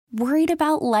Worried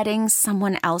about letting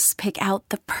someone else pick out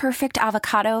the perfect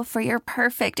avocado for your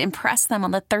perfect impress them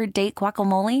on the third date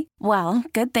guacamole? Well,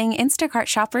 good thing Instacart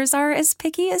shoppers are as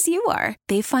picky as you are.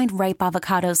 They find ripe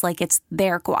avocados like it's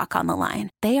their guac on the line.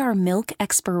 They are milk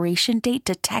expiration date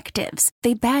detectives.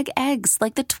 They bag eggs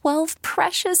like the 12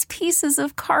 precious pieces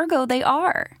of cargo they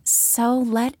are. So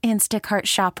let Instacart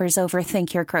shoppers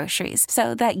overthink your groceries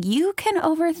so that you can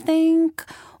overthink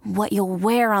what you'll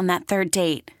wear on that third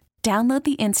date. Download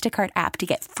the Instacart app to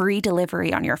get free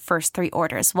delivery on your first 3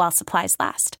 orders while supplies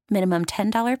last. Minimum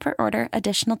 $10 per order.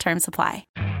 Additional terms apply.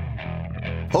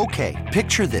 Okay,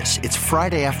 picture this. It's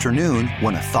Friday afternoon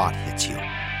when a thought hits you.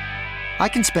 I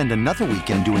can spend another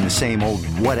weekend doing the same old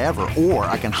whatever, or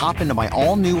I can hop into my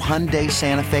all-new Hyundai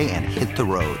Santa Fe and hit the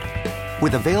road.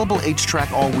 With available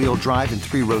H-Track all-wheel drive and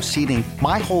 3-row seating,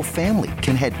 my whole family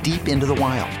can head deep into the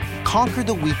wild. Conquer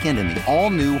the weekend in the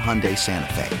all-new Hyundai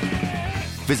Santa Fe.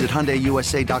 Visit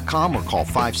HyundaiUSA.com or call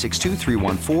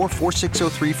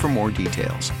 562-314-4603 for more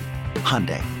details.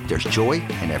 Hyundai, there's joy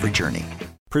in every journey.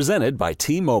 Presented by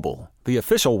T-Mobile, the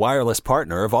official wireless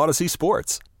partner of Odyssey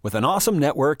Sports. With an awesome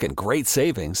network and great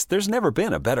savings, there's never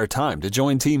been a better time to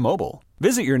join T-Mobile.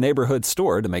 Visit your neighborhood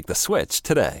store to make the switch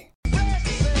today.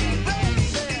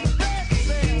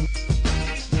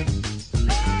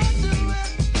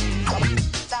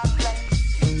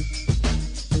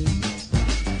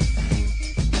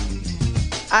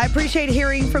 I appreciate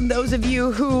hearing from those of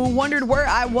you who wondered where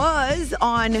I was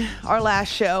on our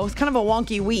last show. It's kind of a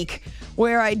wonky week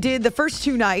where I did the first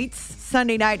 2 nights,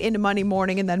 Sunday night into Monday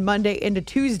morning and then Monday into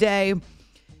Tuesday.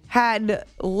 Had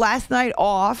last night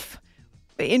off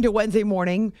into Wednesday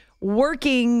morning,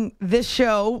 working this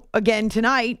show again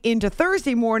tonight into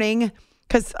Thursday morning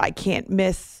because I can't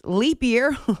miss leap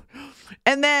year.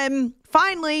 And then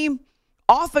finally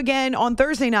off again on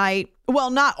Thursday night.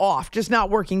 Well, not off, just not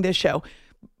working this show.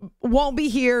 Won't be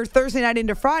here Thursday night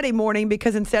into Friday morning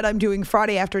because instead I'm doing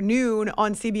Friday afternoon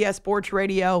on CBS Sports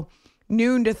Radio,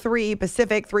 noon to 3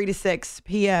 Pacific, 3 to 6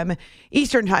 p.m.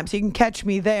 Eastern time. So you can catch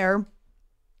me there.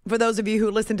 For those of you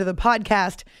who listen to the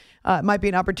podcast, it might be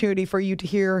an opportunity for you to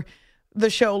hear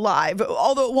the show live.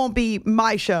 Although it won't be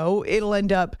my show, it'll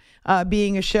end up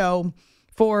being a show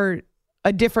for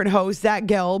a different host, Zach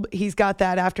Gelb. He's got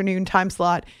that afternoon time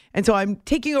slot. And so I'm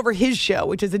taking over his show,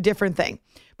 which is a different thing.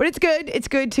 But it's good. It's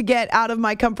good to get out of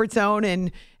my comfort zone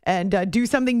and do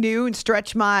something new and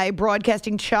stretch my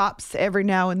broadcasting chops every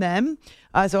now and then.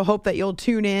 So I hope that you'll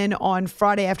tune in on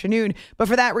Friday afternoon. But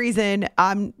for that reason,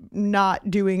 I'm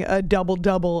not doing a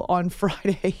double-double on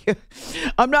Friday.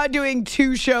 I'm not doing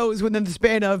 2 shows within the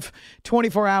span of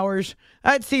 24 hours.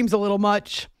 That seems a little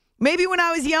much. Maybe when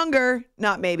I was younger.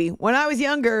 Not maybe. When I was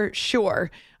younger,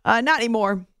 sure. Not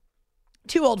anymore.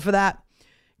 Too old for that.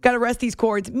 Got to rest these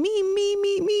chords. Me.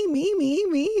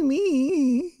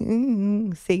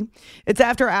 See, it's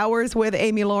After Hours with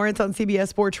Amy Lawrence on CBS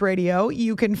Sports Radio.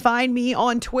 You can find me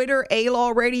on Twitter,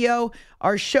 A-Law Radio,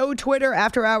 our show Twitter,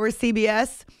 After Hours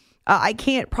CBS. I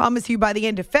can't promise you by the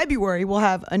end of February we'll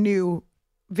have a new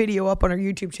video up on our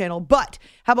YouTube channel. But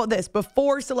how about this?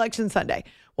 Before Selection Sunday,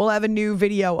 we'll have a new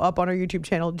video up on our YouTube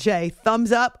channel. Jay,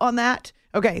 thumbs up on that?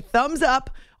 Okay, thumbs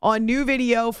up on new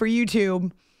video for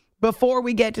YouTube before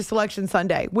we get to Selection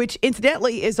Sunday, which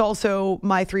incidentally is also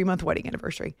my 3-month wedding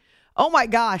anniversary. Oh my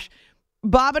gosh.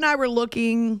 Bob and I were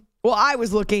looking, well, I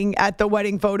was looking at the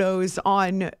wedding photos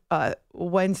on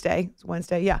Wednesday. It's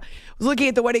Wednesday, yeah. I was looking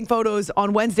at the wedding photos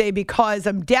on Wednesday because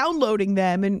I'm downloading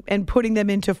them and putting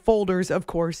them into folders, of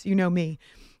course. You know me,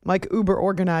 like uber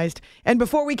organized. And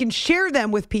before we can share them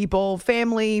with people,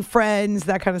 family, friends,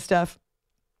 that kind of stuff,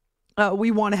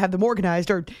 we want to have them organized,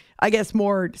 or I guess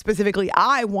more specifically,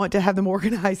 I want to have them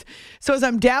organized. So as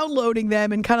I'm downloading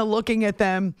them and kind of looking at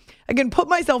them, I can put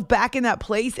myself back in that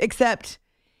place, except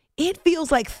it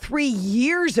feels like 3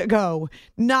 years ago,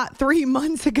 not 3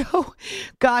 months ago.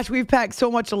 Gosh, we've packed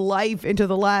so much life into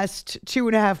the last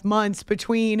 2.5 months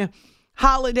between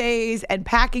holidays and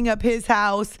packing up his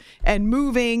house and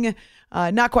moving.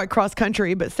 Not quite cross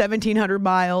country, but 1,700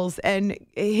 miles, and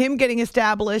him getting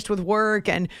established with work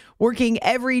and working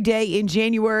every day in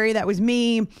January. That was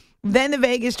me. Then the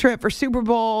Vegas trip for Super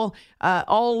Bowl.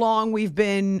 All along, we've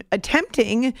been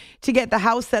attempting to get the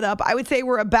house set up. I would say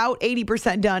we're about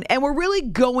 80% done, and we're really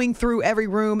going through every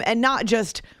room and not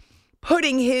just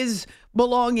putting his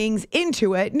belongings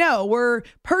into it. No, we're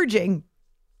purging.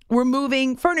 We're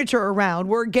moving furniture around.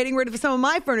 We're getting rid of some of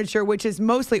my furniture, which is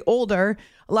mostly older,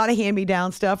 a lot of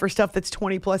hand-me-down stuff or stuff that's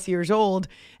 20 plus years old.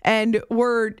 And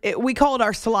we call it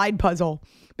our slide puzzle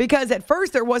because at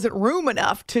first there wasn't room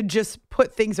enough to just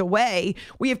put things away.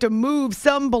 We have to move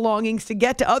some belongings to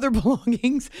get to other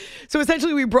belongings. So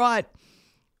essentially we brought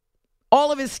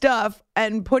all of his stuff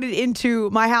and put it into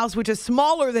my house, which is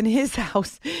smaller than his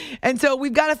house. And so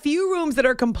we've got a few rooms that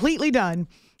are completely done.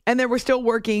 And then we're still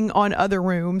working on other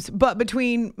rooms. But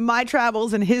between my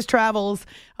travels and his travels,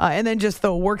 and then just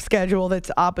the work schedule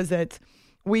that's opposite,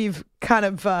 we've kind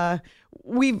of gone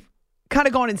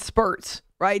in spurts,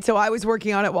 right? So I was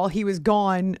working on it while he was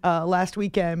gone last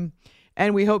weekend,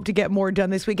 and we hope to get more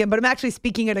done this weekend. But I'm actually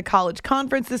speaking at a college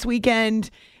conference this weekend,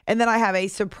 and then I have a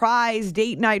surprise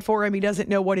date night for him. He doesn't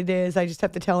know what it is. I just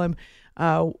have to tell him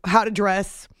how to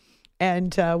dress,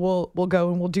 and we'll go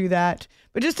and we'll do that.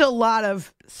 But just a lot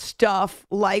of stuff,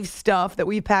 life stuff that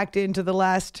we packed into the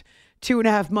last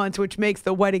 2.5 months, which makes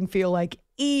the wedding feel like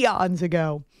eons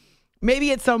ago.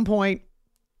 Maybe at some point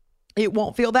it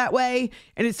won't feel that way.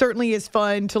 And it certainly is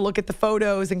fun to look at the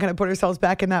photos and kind of put ourselves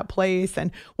back in that place.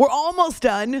 And we're almost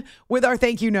done with our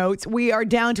thank you notes. We are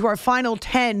down to our final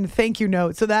 10 thank you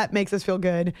notes. So that makes us feel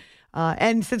good.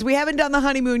 And since we haven't done the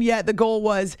honeymoon yet, the goal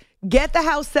was get the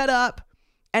house set up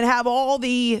and have all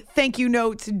the thank you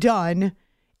notes done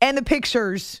and the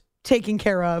pictures taken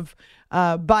care of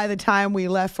by the time we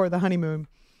left for the honeymoon.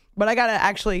 But I got to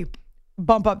actually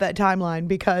bump up that timeline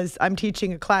because I'm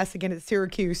teaching a class again at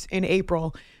Syracuse in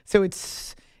April. So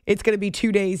it's going to be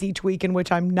 2 days each week in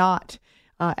which I'm not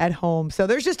at home. So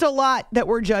there's just a lot that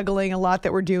we're juggling, a lot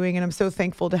that we're doing. And I'm so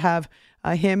thankful to have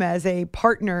him as a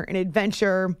partner in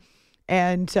adventure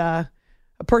and a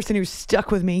person who's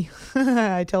stuck with me.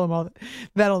 I tell him all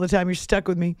the time. You're stuck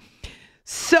with me.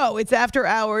 So it's After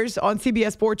Hours on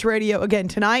CBS Sports Radio again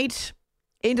tonight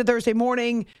into Thursday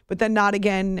morning, but then not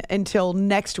again until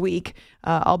next week.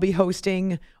 I'll be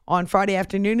hosting on Friday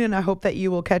afternoon, and I hope that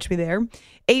you will catch me there.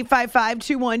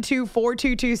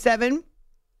 855-212-4227.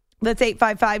 That's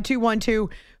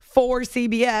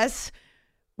 855-212-4CBS.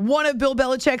 One of Bill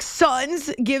Belichick's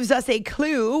sons gives us a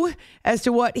clue as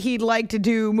to what he'd like to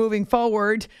do moving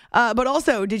forward. But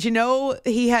also, did you know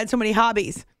he had so many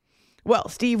hobbies? Well,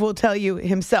 Steve will tell you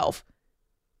himself.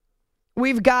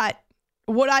 We've got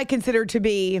what I consider to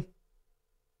be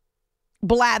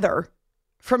blather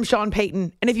from Sean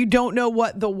Payton. And if you don't know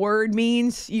what the word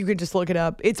means, you can just look it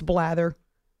up. It's blather.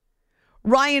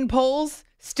 Ryan Poles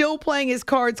still playing his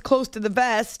cards close to the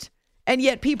vest, and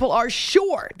yet people are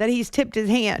sure that he's tipped his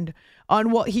hand on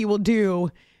what he will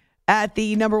do at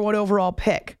the number 1 overall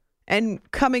pick. And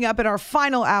coming up in our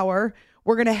final hour,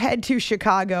 we're going to head to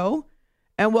Chicago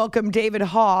and welcome David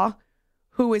Haw,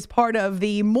 who is part of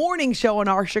the morning show on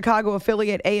our Chicago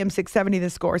affiliate, AM 670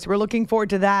 The Score. So we're looking forward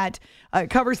to that. It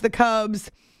covers the Cubs,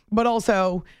 but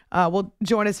also will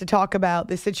join us to talk about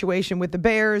the situation with the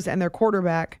Bears and their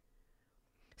quarterback.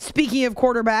 Speaking of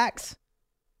quarterbacks,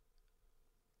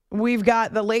 we've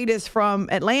got the latest from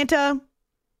Atlanta,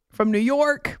 from New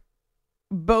York,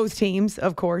 both teams,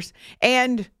 of course,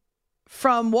 and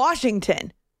from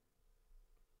Washington.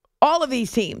 All of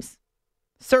these teams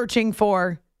searching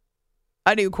for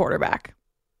a new quarterback.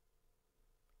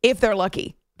 If they're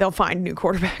lucky, they'll find new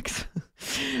quarterbacks.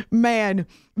 Man,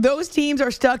 those teams are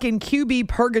stuck in QB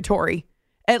purgatory.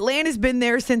 Atlanta's been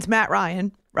there since Matt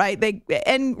Ryan, right?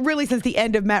 And really since the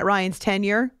end of Matt Ryan's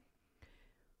tenure.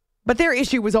 But their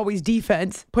issue was always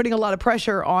defense, putting a lot of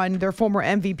pressure on their former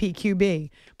MVP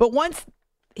QB. But once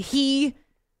he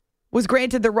was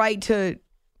granted the right to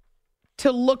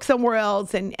look somewhere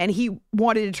else and he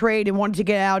wanted to trade and wanted to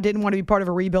get out, didn't want to be part of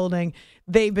a rebuilding,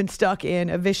 they've been stuck in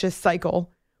a vicious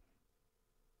cycle.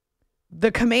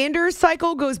 The Commanders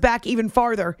cycle goes back even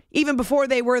farther, even before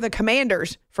they were the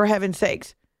Commanders, for heaven's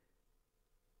sakes.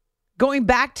 Going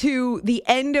back to the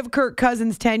end of Kirk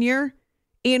Cousins' tenure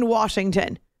in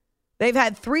Washington. They've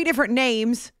had 3 different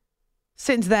names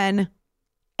since then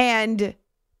and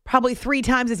probably 3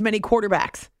 times as many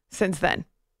quarterbacks since then.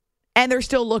 And they're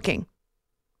still looking.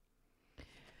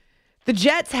 The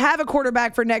Jets have a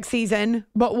quarterback for next season,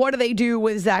 but what do they do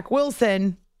with Zach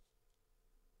Wilson?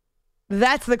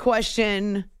 That's the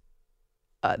question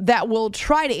that we'll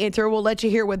try to answer. We'll let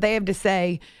you hear what they have to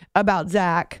say about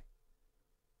Zach.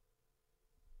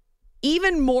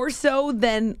 Even more so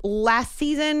than last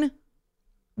season,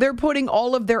 they're putting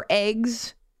all of their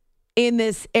eggs in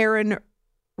this Aaron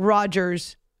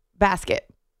Rodgers basket.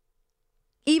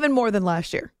 Even more than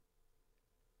last year.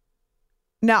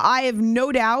 Now, I have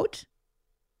no doubt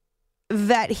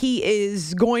that he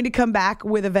is going to come back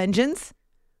with a vengeance.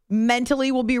 Mentally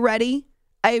will be ready.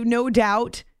 I have no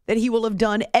doubt that he will have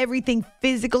done everything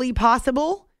physically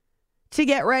possible to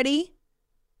get ready.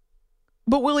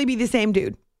 But will he be the same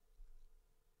dude?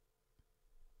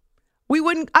 I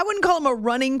wouldn't call him a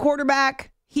running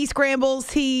quarterback. He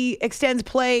scrambles, he extends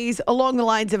plays along the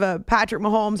lines of a Patrick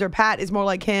Mahomes, or Pat is more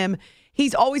like him.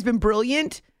 He's always been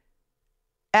brilliant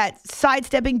at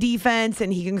sidestepping defense,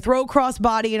 and he can throw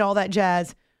crossbody and all that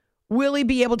jazz. Will he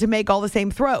be able to make all the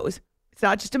same throws? It's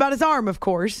not just about his arm, of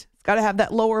course. It's got to have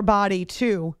that lower body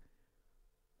too.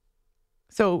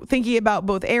 So thinking about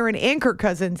both Aaron and Kirk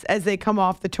Cousins as they come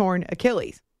off the torn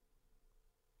Achilles.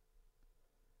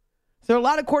 So there are a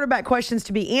lot of quarterback questions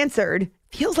to be answered.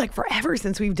 Feels like forever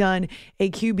since we've done a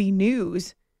QB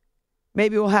news.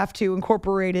 Maybe we'll have to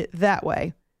incorporate it that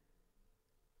way.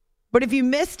 But if you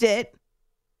missed it,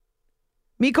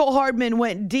 Mecole Hardman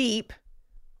went deep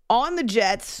on the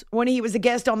Jets when he was a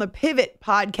guest on the Pivot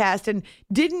podcast and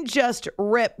didn't just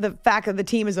rip the fact that the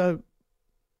team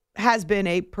has been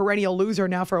a perennial loser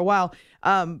now for a while,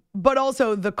 but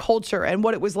also the culture and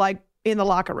what it was like in the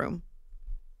locker room.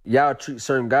 Y'all treat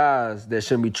certain guys that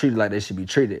shouldn't be treated like they should be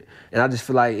treated. And I just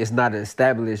feel like it's not an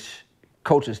established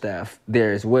coaching staff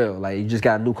there as well. Like, you just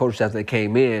got a new coaching staff that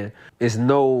came in. It's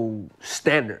no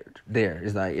standard there.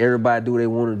 It's like everybody do what they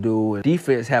want to do. And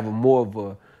defense have a more of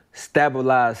a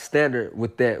stabilized standard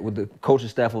with the coaching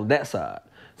staff on that side.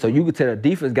 So you could tell the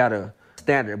defense got a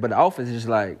standard, but the offense is just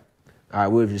like, all right,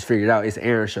 we'll just figure it out. It's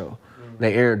Aaron's show.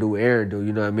 Let Aaron do what Aaron do,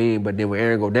 you know what I mean? But then when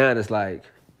Aaron go down, it's like,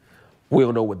 we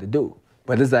don't know what to do.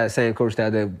 But this is that same coach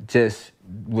staff that just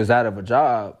was out of a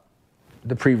job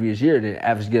the previous year and then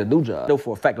averaged to get a new job. I know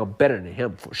for a fact I'm better than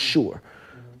him for sure.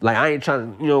 Like, I ain't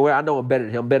trying to, I know I'm better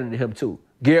than him too.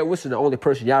 Garrett Wilson, the only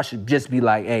person y'all should just be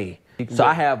like, hey. So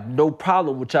I have no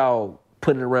problem with y'all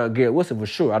putting around Garrett Wilson for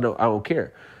sure. I don't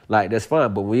care. Like, that's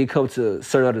fine. But when you come to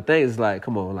certain other things, it's like,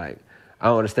 come on, like, I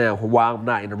don't understand why I'm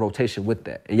not in the rotation with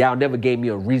that. And y'all never gave me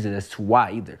a reason as to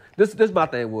why either. This my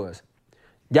thing was,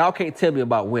 y'all can't tell me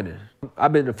about winning.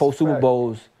 I've been to 4 Super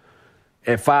Bowls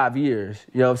in 5 years.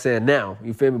 You know what I'm saying? Now,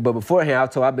 you feel me? But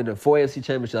beforehand, I've been to 4 AFC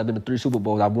championships. I've been to 3 Super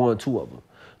Bowls. I've won 2 of them.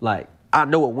 Like, I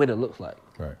know what winning looks like.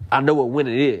 Right. I know what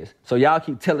winning is. So y'all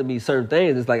keep telling me certain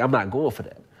things. It's like, I'm not going for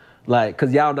that. Like,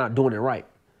 because y'all not doing it right.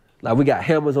 Like, we got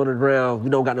hammers on the ground. We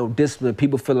don't got no discipline.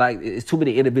 People feel like it's too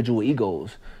many individual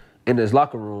egos in this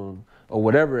locker room or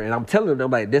whatever. And I'm telling them,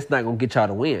 I'm like, that's not going to get y'all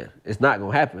to win. It's not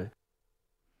going to happen.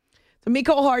 So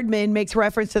Mecole Hardman makes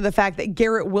reference to the fact that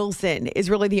Garrett Wilson is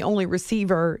really the only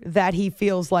receiver that he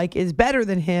feels like is better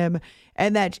than him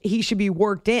and that he should be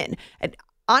worked in. And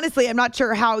honestly, I'm not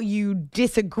sure how you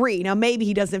disagree. Now, maybe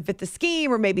he doesn't fit the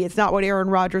scheme or maybe it's not what Aaron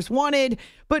Rodgers wanted,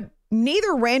 but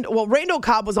Randall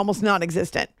Cobb was almost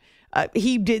non-existent.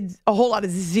 He did a whole lot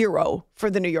of zero for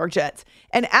the New York Jets.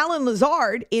 And Allen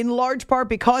Lazard, in large part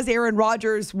because Aaron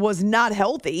Rodgers was not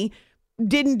healthy,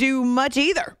 didn't do much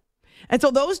either. And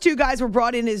so those two guys were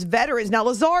brought in as veterans. Now,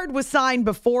 Lazard was signed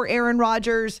before Aaron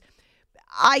Rodgers.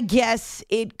 I guess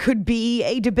it could be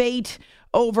a debate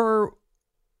over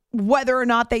whether or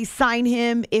not they sign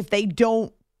him if they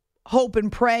don't hope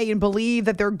and pray and believe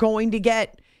that they're going to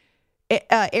get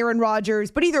Aaron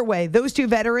Rodgers. But either way, those two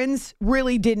veterans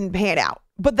really didn't pan out.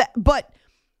 But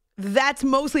that's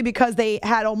mostly because they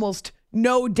had almost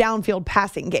no downfield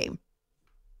passing game.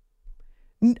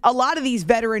 A lot of these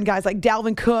veteran guys like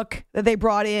Dalvin Cook that they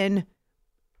brought in,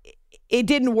 it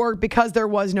didn't work because there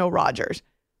was no Rodgers.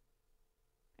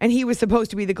 And he was supposed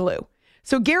to be the glue.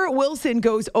 So Garrett Wilson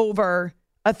goes over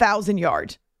 1,000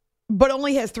 yards, but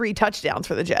only has 3 touchdowns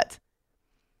for the Jets.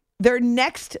 Their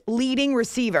next leading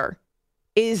receiver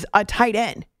is a tight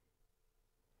end.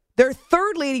 Their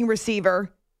third leading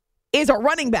receiver is a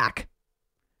running back.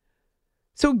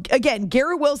 So again,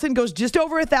 Garrett Wilson goes just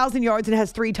over 1,000 yards and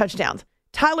has 3 touchdowns.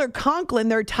 Tyler Conklin,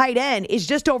 their tight end, is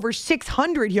just over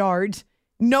 600 yards,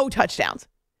 no touchdowns.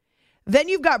 Then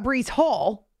you've got Breece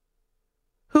Hall,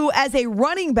 who as a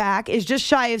running back is just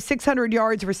shy of 600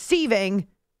 yards receiving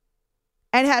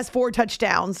and has 4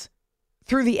 touchdowns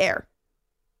through the air.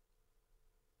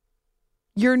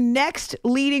 Your next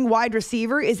leading wide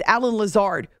receiver is Allen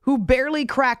Lazard, who barely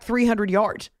cracked 300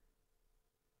 yards.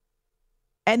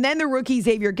 And then the rookie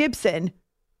Xavier Gibson,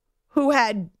 who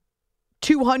had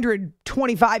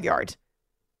 225 yards.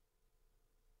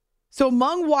 So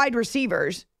among wide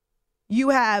receivers, you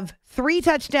have 3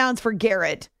 touchdowns for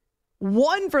Garrett,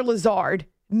 1 for Lazard,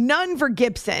 none for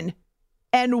Gibson,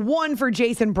 and 1 for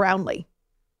Jason Brownlee.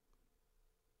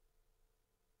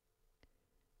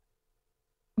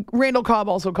 Randall Cobb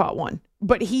also caught 1,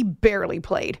 but he barely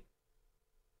played.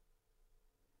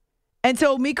 And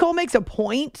so Mecole makes a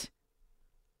point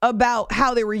about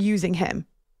how they were using him.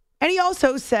 And he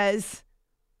also says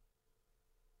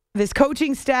this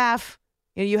coaching staff,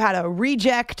 you had a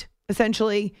reject,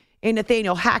 essentially, in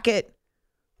Nathaniel Hackett,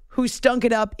 who stunk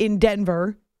it up in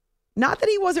Denver. Not that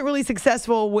he wasn't really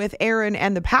successful with Aaron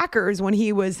and the Packers when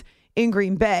he was in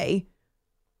Green Bay,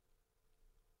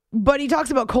 but he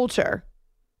talks about culture.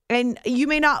 And you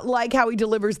may not like how he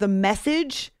delivers the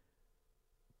message,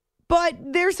 but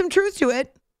there's some truth to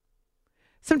it.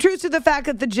 Some truth to the fact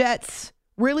that the Jets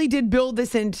really did build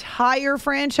this entire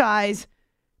franchise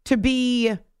to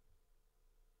be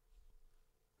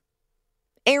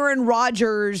Aaron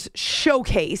Rodgers'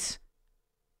 showcase.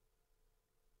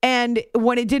 And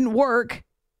when it didn't work,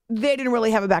 they didn't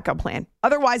really have a backup plan.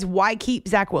 Otherwise, why keep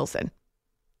Zach Wilson?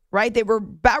 Right? They were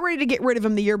about ready to get rid of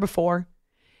him the year before.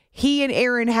 He and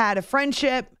Aaron had a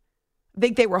friendship. I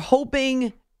think they were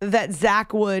hoping that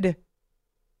Zach would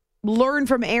learn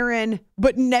from Aaron,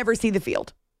 but never see the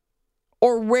field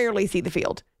or rarely see the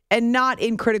field and not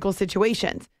in critical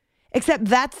situations. Except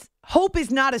hope is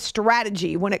not a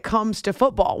strategy when it comes to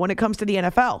football, when it comes to the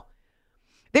NFL.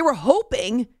 They were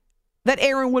hoping that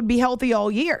Aaron would be healthy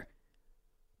all year,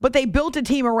 but they built a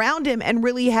team around him and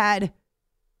really had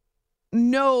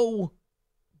no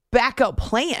backup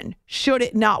plan should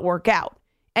it not work out.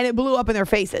 And it blew up in their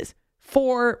faces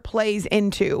 4 plays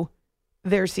into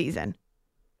their season.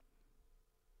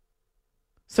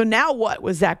 So now what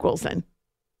with Zach Wilson?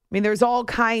 I mean, there's all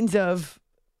kinds of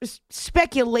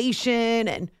speculation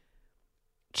and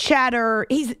chatter.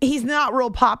 He's not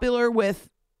real popular with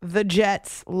the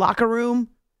Jets locker room.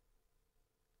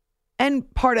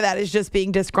 And part of that is just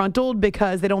being disgruntled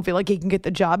because they don't feel like he can get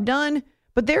the job done.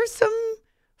 But there's some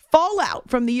fallout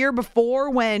from the year before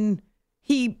when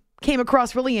he came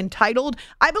across really entitled.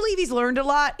 I believe he's learned a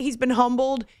lot. He's been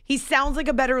humbled. He sounds like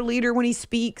a better leader when he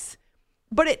speaks,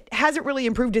 but it hasn't really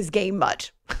improved his game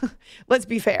much. Let's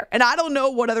be fair. And I don't know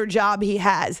what other job he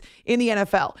has in the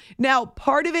NFL. Now,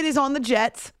 part of it is on the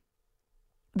Jets.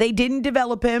 They didn't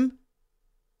develop him,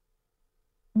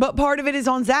 but part of it is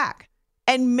on Zach.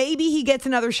 And maybe he gets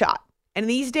another shot. And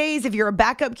these days, if you're a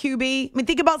backup QB, I mean,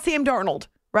 think about Sam Darnold,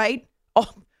 right?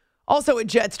 Oh, also a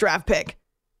Jets draft pick.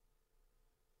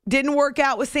 Didn't work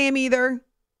out with Sam either.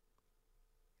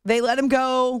 They let him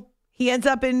go. He ends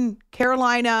up in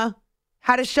Carolina,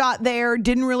 had a shot there,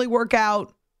 didn't really work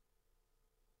out.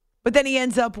 But then he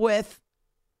ends up with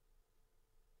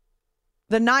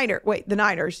the Niners. Wait, the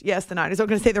Niners. Yes, the Niners. I was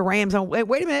going to say the Rams. Oh,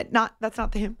 wait a minute. That's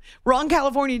not him. Wrong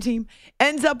California team.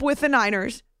 Ends up with the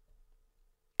Niners.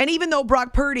 And even though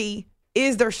Brock Purdy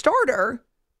is their starter,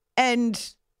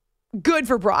 and good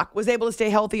for Brock, was able to stay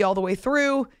healthy all the way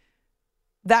through.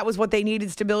 That was what they needed,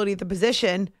 stability at the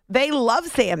position. They love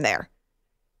Sam there.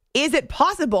 Is it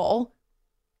possible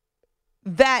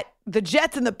that the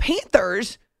Jets and the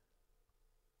Panthers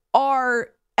are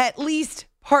at least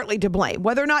partly to blame?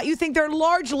 Whether or not you think they're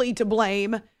largely to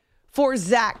blame for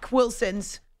Zach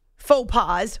Wilson's faux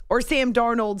pas or Sam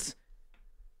Darnold's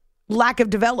lack of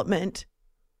development,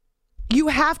 you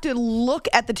have to look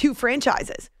at the two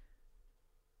franchises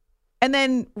and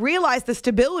then realize the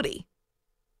stability.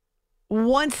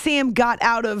 Once Sam got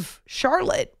out of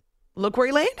Charlotte, look where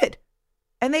he landed.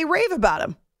 And they rave about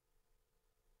him.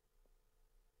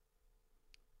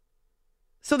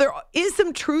 So there is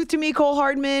some truth to Mecole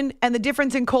Hardman and the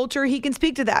difference in culture. He can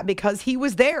speak to that because he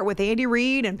was there with Andy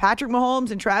Reid and Patrick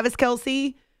Mahomes and Travis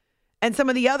Kelce and some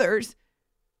of the others.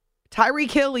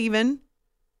 Tyreek Hill even.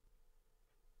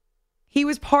 He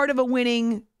was part of a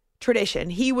winning tradition.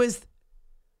 He was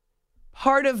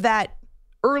part of that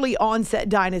early onset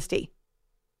dynasty,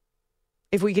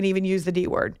 if we can even use the D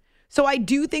word. So I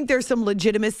do think there's some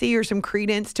legitimacy or some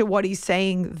credence to what he's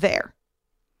saying there.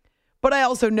 But I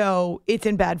also know it's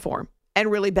in bad form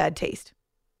and really bad taste.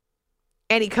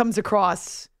 And he comes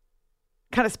across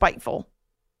kind of spiteful.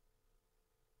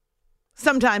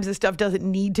 Sometimes this stuff doesn't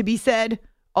need to be said,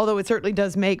 although it certainly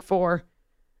does make for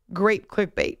great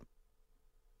clickbait.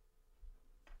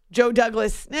 Joe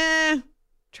Douglas,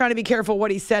 trying to be careful what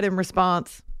he said in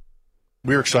response.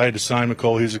 We were excited to sign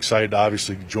Mecole. He was excited to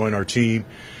obviously join our team.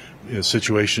 In a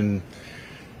situation,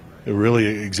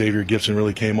 Xavier Gipson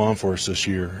really came on for us this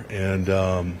year,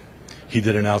 and he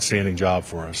did an outstanding job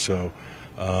for us. So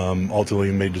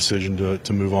ultimately made a decision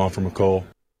to move on from Mecole.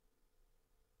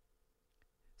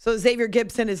 So Xavier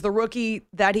Gipson is the rookie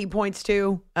that he points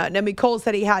to. Now Mecole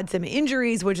said he had some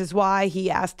injuries, which is why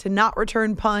he asked to not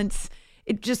return punts.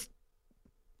 It just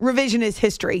revisionist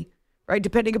history, right?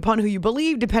 Depending upon who you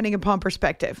believe, depending upon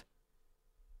perspective.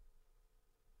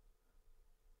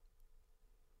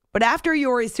 But after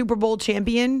you're a Super Bowl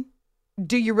champion,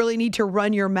 do you really need to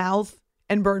run your mouth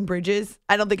and burn bridges?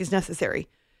 I don't think it's necessary.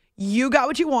 You got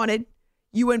what you wanted.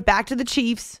 You went back to the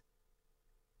Chiefs.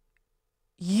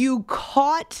 You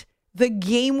caught the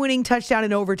game-winning touchdown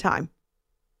in overtime.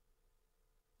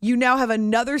 You now have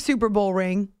another Super Bowl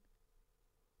ring.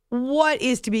 What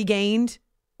is to be gained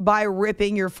by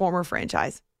ripping your former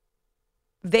franchise?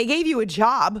 They gave you a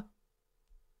job.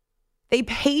 They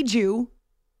paid you.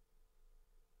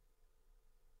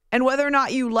 And whether or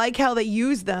not you like how they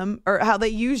used them or how they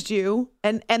used you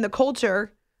and the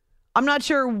culture, I'm not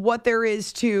sure what there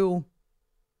is to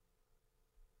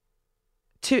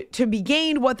be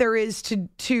gained, what there is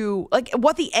to like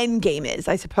what the end game is,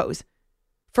 I suppose,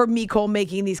 for Mecole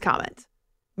making these comments.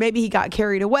 Maybe he got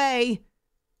carried away.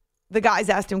 The guys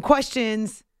asked him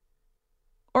questions.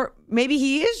 Or maybe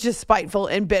he is just spiteful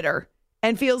and bitter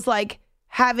and feels like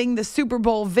having the Super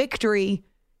Bowl victory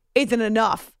isn't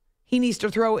enough. He needs to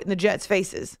throw it in the Jets'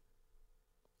 faces.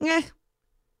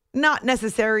 Not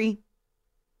necessary.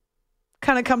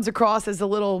 Kind of comes across as a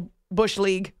little Bush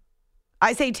League.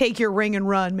 I say take your ring and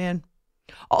run, man.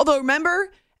 Although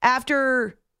remember,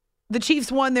 after the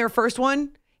Chiefs won their first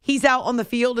one, he's out on the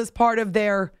field as part of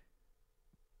their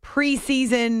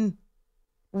preseason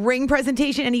ring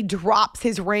presentation, and he drops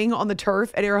his ring on the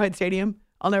turf at Arrowhead Stadium.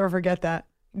 I'll never forget that.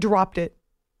 Dropped it.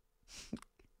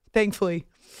 Thankfully,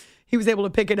 he was able to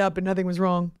pick it up and nothing was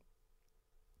wrong.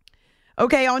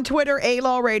 Okay, on Twitter,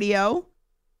 A-Law Radio.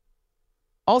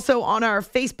 Also on our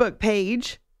Facebook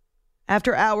page,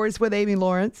 After Hours with Amy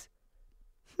Lawrence.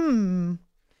 Do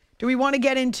we want to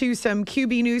get into some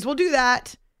QB news? We'll do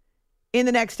that in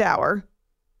the next hour.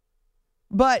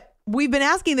 But we've been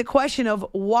asking the question of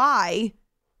why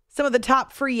some of the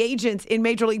top free agents in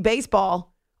Major League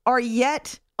Baseball are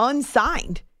yet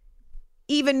unsigned,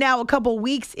 even now a couple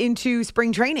weeks into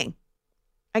spring training.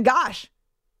 And gosh,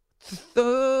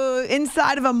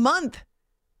 inside of a month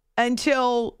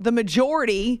until the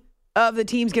majority of the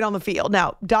teams get on the field.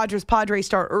 Now, Dodgers, Padres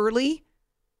start early,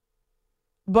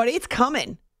 but it's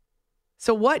coming.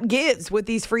 So what gives with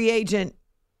these free agent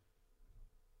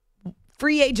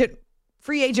wannabes?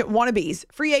 Free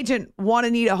agent want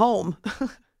to need a home.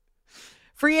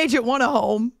 Free agent want a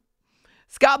home.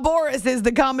 Scott Boras is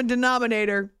the common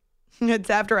denominator. It's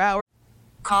After Hours.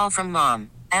 Call from mom.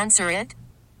 Answer it.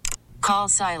 Call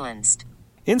silenced.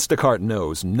 Instacart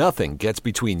knows nothing gets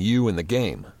between you and the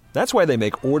game. That's why they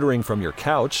make ordering from your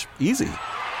couch easy.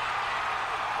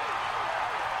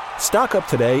 Stock up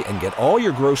today and get all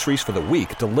your groceries for the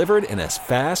week delivered in as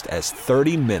fast as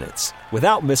 30 minutes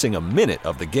without missing a minute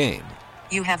of the game.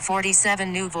 You have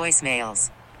 47 new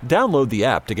voicemails. Download the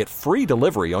app to get free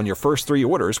delivery on your first 3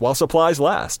 orders while supplies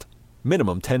last.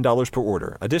 Minimum $10 per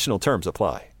order. Additional terms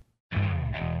apply.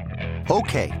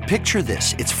 Okay, picture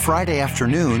this. It's Friday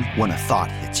afternoon when a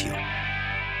thought hits you.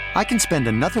 I can spend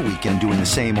another weekend doing the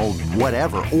same old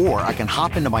whatever, or I can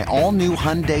hop into my all-new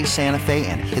Hyundai Santa Fe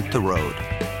and hit the road.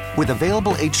 With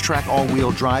available H-Track all-wheel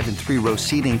drive and 3-row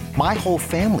seating, my whole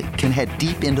family can head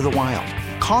deep into the wild.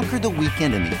 Conquer the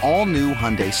weekend in the all-new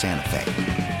Hyundai Santa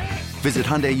Fe. Visit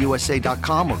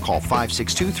HyundaiUSA.com or call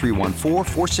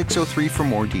 562-314-4603 for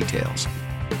more details.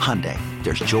 Hyundai,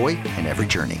 there's joy in every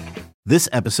journey. This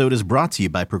episode is brought to you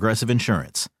by Progressive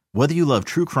Insurance. Whether you love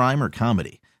true crime or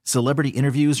comedy, celebrity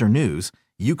interviews or news,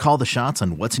 you call the shots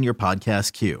on what's in your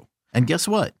podcast queue. And guess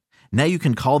what? Now you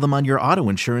can call them on your auto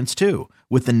insurance too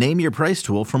with the Name Your Price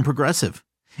tool from Progressive.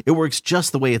 It works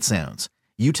just the way it sounds.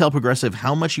 You tell Progressive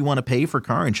how much you want to pay for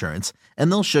car insurance,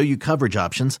 and they'll show you coverage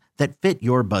options that fit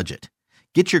your budget.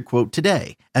 Get your quote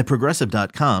today at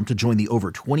Progressive.com to join the over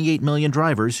 28 million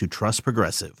drivers who trust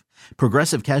Progressive.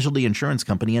 Progressive Casualty Insurance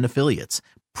Company and Affiliates.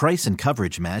 Price and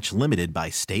coverage match limited by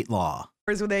state law.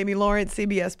 With Amy Lawrence,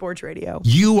 CBS Sports Radio.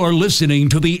 You are listening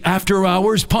to the After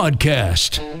Hours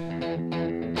Podcast.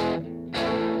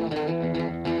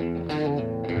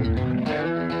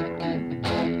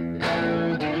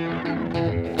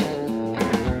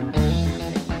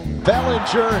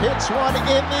 Bellinger hits one in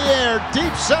the air,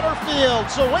 deep center field.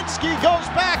 Zawinski goes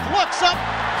back, looks up,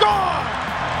 gone!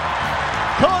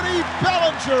 Cody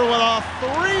Bellinger with a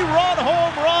 3-run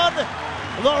home run.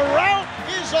 The rout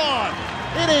is on.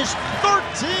 It is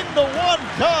 13-1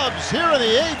 Cubs here in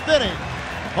the 8th inning.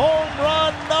 Home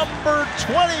run number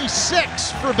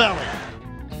 26 for Belly.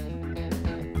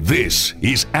 This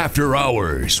is After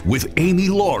Hours with Amy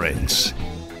Lawrence.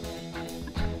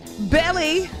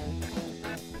 Belly.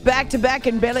 Back to back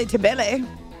and belly to belly.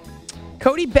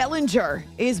 Cody Bellinger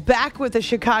is back with the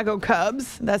Chicago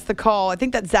Cubs. That's the call. I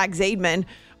think that's Zach Zaidman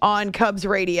on Cubs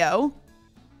radio.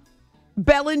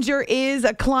 Bellinger is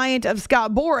a client of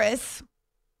Scott Boras.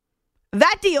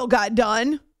 That deal got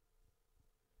done.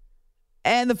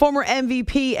 And the former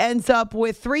MVP ends up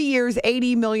with 3 years,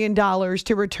 $80 million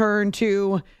to return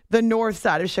to the north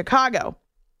side of Chicago.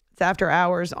 It's After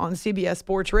Hours on CBS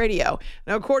Sports Radio.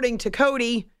 Now, according to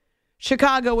Cody,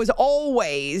 Chicago was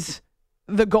always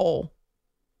the goal.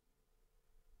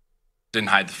 Didn't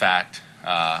hide the fact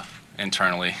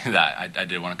internally that I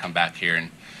did want to come back here.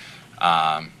 And,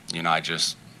 I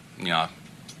just,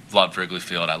 loved Wrigley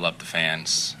Field. I loved the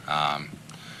fans.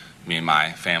 Me and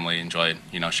my family enjoyed,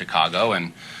 Chicago.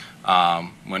 And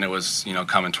when it was,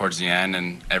 coming towards the end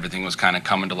and everything was kind of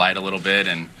coming to light a little bit,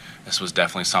 and this was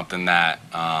definitely something that,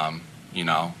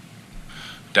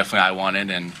 definitely I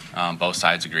wanted and both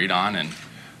sides agreed on, and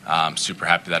I'm super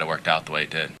happy that it worked out the way it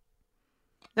did.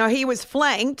 Now, he was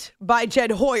flanked by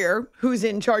Jed Hoyer, who's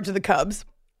in charge of the Cubs,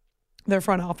 their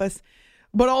front office,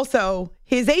 but also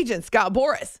his agent, Scott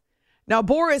Boras. Now,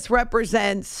 Boras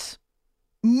represents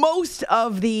most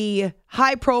of the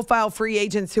high-profile free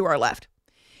agents who are left.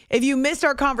 If you missed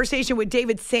our conversation with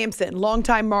David Sampson,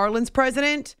 longtime Marlins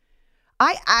president,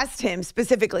 I asked him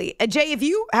specifically, Jay, if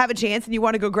you have a chance and you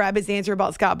want to go grab his answer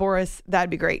about Scott Boras, that'd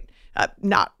be great.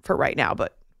 Not for right now,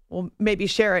 but we'll maybe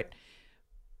share it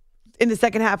in the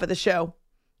second half of the show.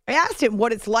 I asked him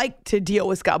what it's like to deal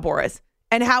with Scott Boras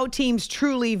and how teams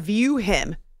truly view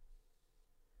him.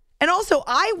 And also,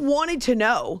 I wanted to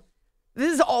know,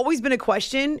 this has always been a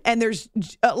question, and there's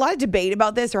a lot of debate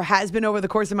about this, or has been over the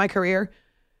course of my career.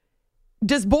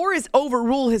 Does Boras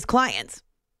overrule his clients?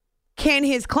 Can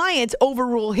his clients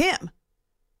overrule him?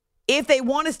 If they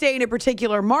want to stay in a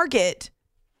particular market,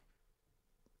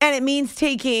 and it means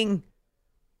taking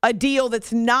a deal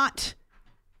that's not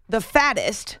the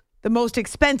fattest, the most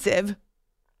expensive,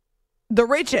 the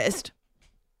richest,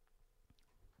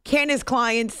 can his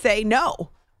clients say,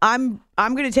 no, I'm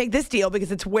going to take this deal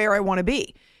because it's where I want to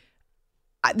be?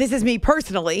 This is me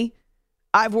personally.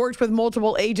 I've worked with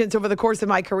multiple agents over the course of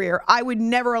my career. I would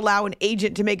never allow an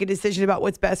agent to make a decision about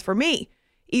what's best for me,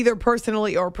 either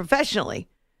personally or professionally.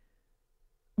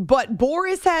 But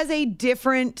Boras has a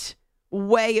different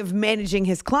way of managing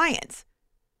his clients.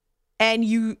 And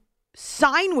you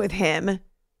sign with him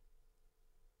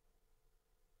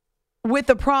with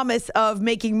the promise of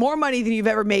making more money than you've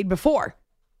ever made before.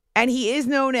 And he is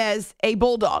known as a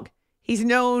bulldog. He's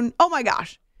known, oh my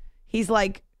gosh, he's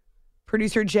like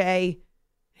producer Jay,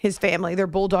 his family, their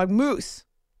bulldog Moose,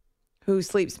 who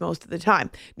sleeps most of the time.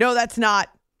 No, that's not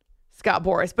Scott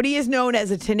Boras, but he is known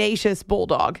as a tenacious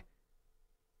bulldog.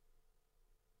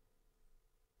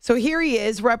 So here he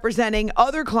is representing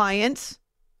other clients.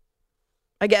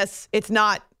 I guess it's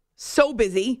not so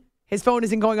busy. His phone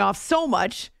isn't going off so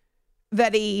much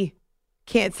that he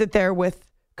can't sit there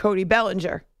with Cody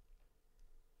Bellinger.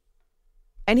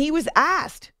 And he was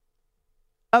asked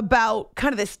about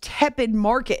kind of this tepid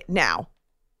market now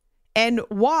and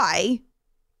why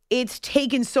it's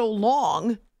taken so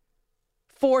long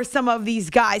for some of these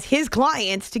guys, his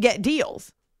clients, to get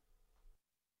deals.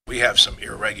 We have some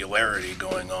irregularity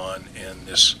going on in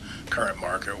this current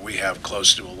market. We have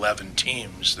close to 11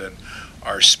 teams that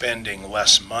are spending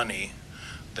less money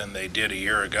than they did a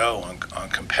year ago on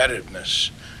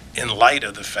competitiveness, in light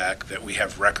of the fact that we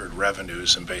have record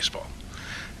revenues in baseball.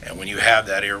 And when you have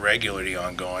that irregularity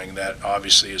ongoing, that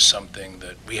obviously is something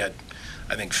that we had,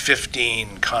 I think,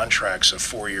 15 contracts of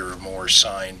 4-year or more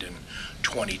signed in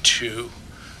 22,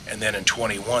 and then in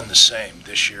 21 the same.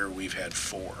 This year we've had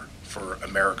 4 for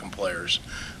American players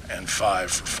and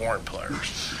 5 for foreign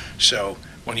players. So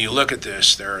when you look at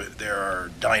this, there are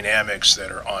dynamics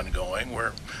that are ongoing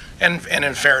where, and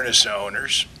in fairness to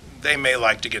owners, they may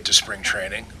like to get to spring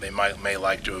training. They may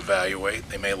like to evaluate.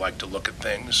 They may like to look at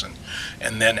things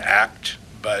and then act.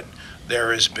 But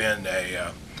there has been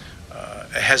a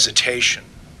hesitation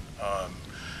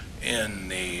in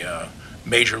the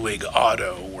Major League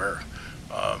Auto where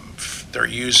they're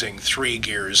using 3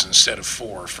 gears instead of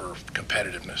 4 for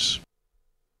competitiveness.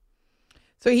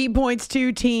 So he points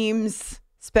to teams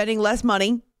spending less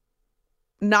money,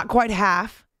 not quite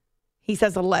half. He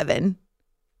says 11.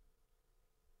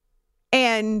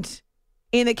 And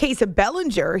in the case of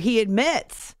Bellinger, he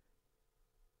admits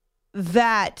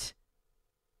that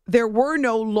there were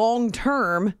no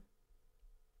long-term,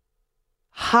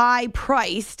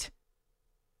 high-priced,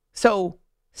 so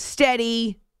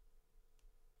steady,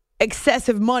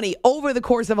 excessive money over the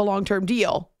course of a long-term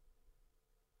deal,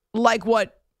 like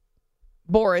what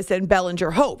Boras and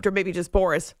Bellinger hoped, or maybe just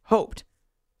Boras hoped.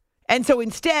 And so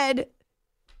instead,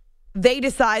 they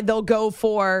decide they'll go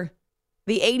for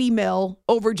the $80 million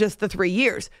over just the 3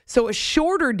 years. So a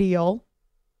shorter deal,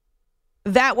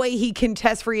 that way he can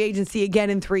test free agency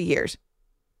again in 3 years.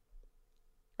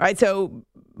 All right, so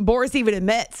Boras even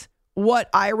admits what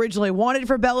I originally wanted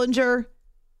for Bellinger,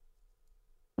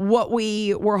 what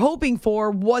we were hoping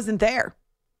for wasn't there.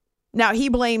 Now he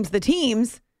blames the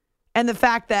teams and the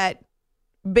fact that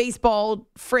baseball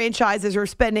franchises are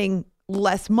spending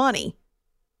less money,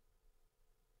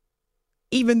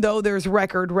 even though there's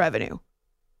record revenue.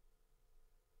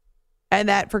 And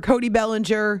that for Cody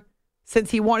Bellinger,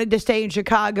 since he wanted to stay in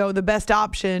Chicago, the best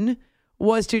option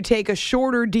was to take a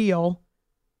shorter deal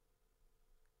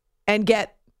and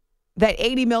get that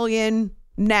 $80 million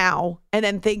now, and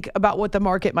then think about what the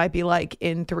market might be like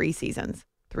in 3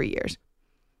 years.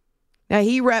 Now,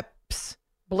 he reps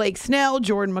Blake Snell,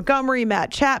 Jordan Montgomery,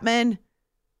 Matt Chapman.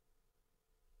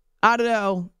 I don't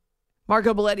know.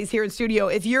 Marco Belletti's here in studio.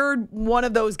 If you're one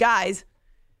of those guys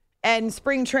and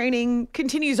spring training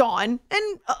continues on,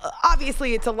 and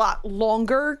obviously it's a lot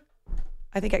longer.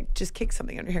 I think I just kicked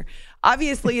something under here.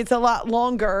 Obviously, it's a lot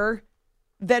longer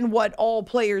than what all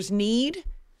players need.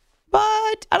 But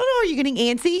I don't know. Are you getting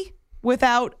antsy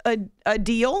without a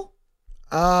deal?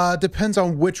 Depends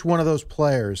on which one of those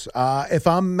players. If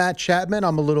I'm Matt Chapman,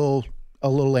 I'm a little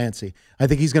antsy. I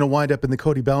think he's going to wind up in the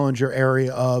Cody Bellinger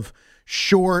area of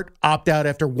short, opt out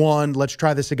after 1. Let's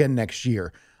try this again next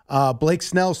year. Blake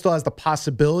Snell still has the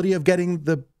possibility of getting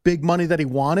the big money that he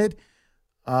wanted.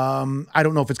 I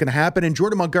don't know if it's going to happen. And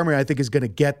Jordan Montgomery, I think, is going to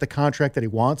get the contract that he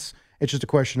wants. It's just a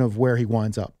question of where he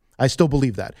winds up. I still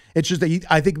believe that. It's just that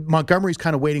I think Montgomery's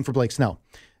kind of waiting for Blake Snell.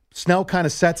 Snell kind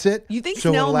of sets it. You think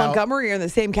Snell and Montgomery are in the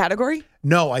same category?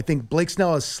 No, I think Blake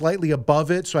Snell is slightly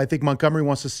above it, so I think Montgomery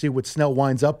wants to see what Snell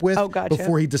winds up with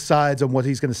before he decides on what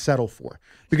he's going to settle for.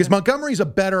 Because Montgomery's a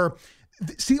better...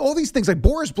 See, all these things, like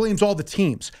Boras blames all the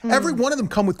teams. Every one of them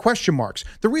come with question marks.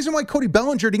 The reason why Cody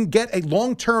Bellinger didn't get a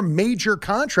long-term major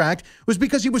contract was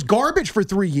because he was garbage for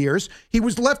 3 years. He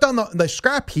was left on the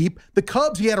scrap heap. The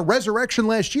Cubs, he had a resurrection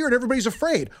last year, and everybody's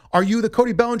afraid. Are you the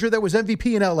Cody Bellinger that was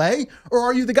MVP in L.A., or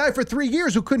are you the guy for 3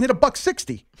 years who couldn't hit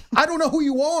 $160? I don't know who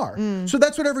you are. So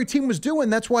that's what every team was doing.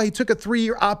 That's why he took a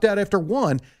 3-year opt-out after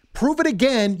 1. Prove it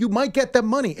again, you might get that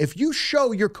money. If you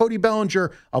show your Cody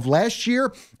Bellinger of last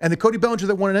year and the Cody Bellinger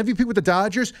that won an MVP with the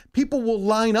Dodgers, people will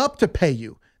line up to pay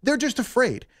you. They're just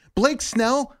afraid. Blake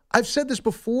Snell, I've said this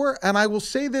before, and I will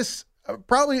say this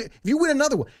probably if you win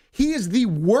another one. He is the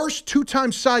worst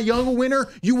 2-time Cy Young winner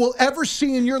you will ever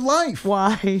see in your life.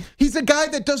 Why? He's a guy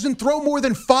that doesn't throw more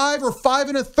than 5 or 5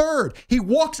 1/3. He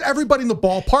walks everybody in the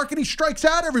ballpark and he strikes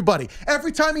out everybody.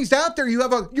 Every time he's out there, you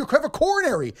have a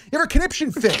coronary, you have a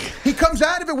conniption fit. He comes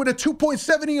out of it with a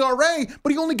 2.7 ERA,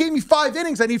 but he only gave me 5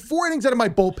 innings. I need 4 innings out of my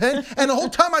bullpen, and the whole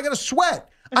time I got to sweat.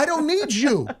 I don't need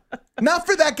you. Not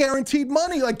for that guaranteed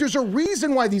money. Like, there's a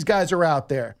reason why these guys are out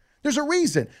there. There's a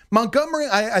reason. Montgomery,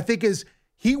 I think,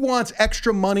 he wants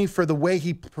extra money for the way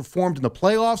he performed in the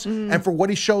playoffs and for what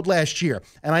he showed last year.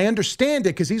 And I understand it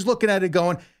because he's looking at it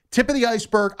going, tip of the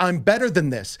iceberg, I'm better than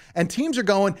this. And teams are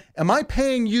going, am I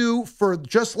paying you for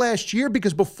just last year?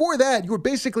 Because before that, you were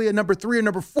basically a number 3 or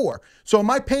number 4. So am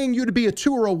I paying you to be a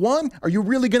 2 or a 1? Are you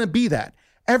really going to be that?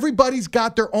 Everybody's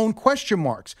got their own question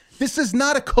marks. This is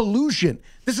not a collusion.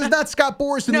 This is not Scott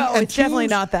Boras and no, it's definitely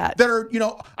not that. That are,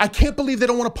 I can't believe they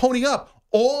don't want to pony up.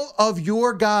 All of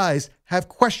your guys have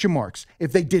question marks.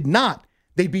 If they did not,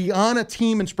 they'd be on a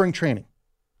team in spring training.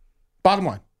 Bottom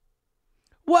line.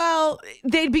 Well,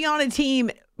 they'd be on a team,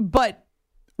 but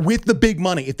with the big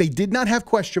money. If they did not have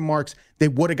question marks, they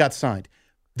would have got signed.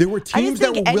 There were teams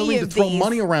that were willing to throw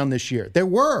money around this year. There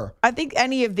were. I think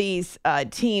any of these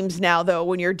teams now, though,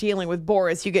 when you're dealing with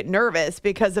Boras, you get nervous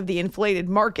because of the inflated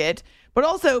market, but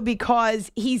also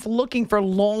because he's looking for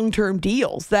long-term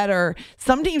deals that are,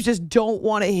 some teams just don't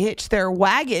want to hitch their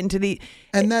wagon to the,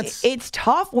 and it's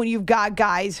tough when you've got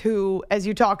guys who, as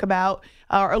you talk about,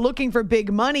 are looking for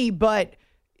big money, but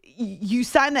you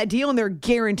sign that deal and they're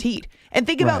guaranteed. And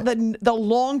think about the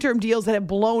long-term deals that have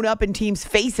blown up in teams'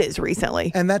 faces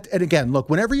recently. And again, look,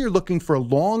 whenever you're looking for a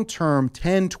long-term,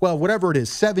 10, 12, whatever it is,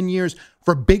 7 years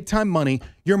for big-time money,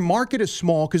 your market is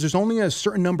small because there's only a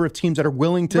certain number of teams that are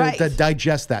willing to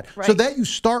digest that. Right. So that you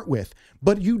start with.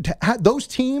 But those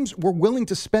teams were willing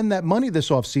to spend that money this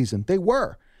offseason. They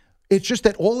were. It's just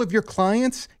that all of your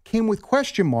clients came with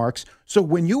question marks. So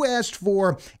when you asked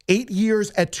for 8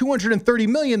 years at $230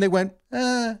 million, they went,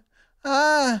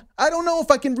 I don't know if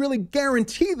I can really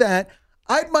guarantee that.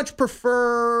 I'd much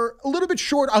prefer a little bit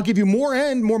short. I'll give you more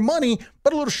money,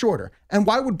 but a little shorter. And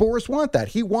why would Boras want that?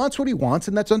 He wants what he wants,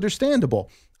 and that's understandable.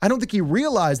 I don't think he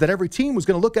realized that every team was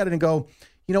going to look at it and go,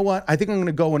 you know what? I think I'm going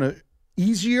to go in a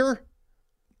easier.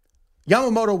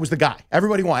 Yamamoto was the guy.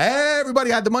 Everybody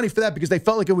had the money for that because they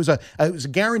felt like it was a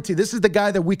guarantee. This is the guy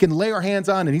that we can lay our hands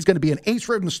on, and he's going to be an ace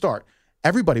from the start.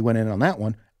 Everybody went in on that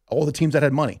one. All the teams that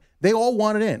had money. They all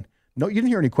wanted in. No, you didn't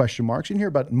hear any question marks. You didn't hear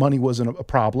about money wasn't a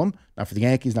problem. Not for the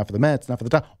Yankees, not for the Mets, not for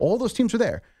the Dodgers. All those teams were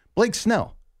there. Blake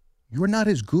Snell, you're not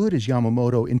as good as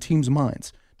Yamamoto in teams'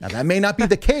 minds. Now, that may not be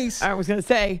the case. I was going to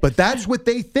say. But that's what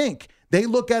they think. They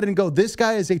look at it and go, this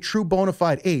guy is a true bona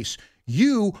fide ace.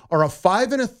 You are a 5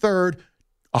 1/3,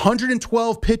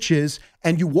 112 pitches,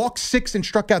 and you walked 6 and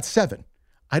struck out 7.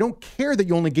 I don't care that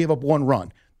you only gave up 1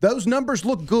 run. Those numbers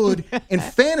look good in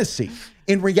fantasy.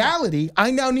 In reality,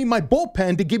 I now need my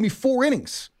bullpen to give me 4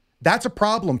 innings. That's a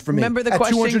problem for me. Remember the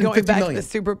question going back to the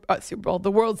Super Bowl,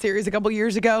 the World Series a couple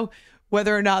years ago,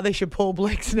 whether or not they should pull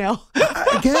Blake Snell?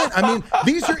 Again, I mean,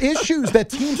 these are issues that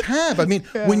teams have. I mean,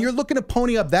 when you're looking to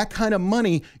pony up that kind of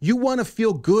money, you want to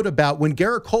feel good about when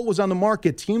Garrett Cole was on the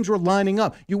market, teams were lining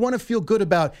up. You want to feel good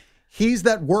about he's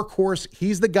that workhorse.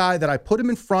 He's the guy that I put him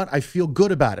in front. I feel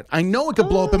good about it. I know it could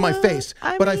blow up in my face,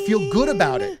 but I feel good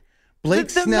about it.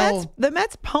 Blake Snell. The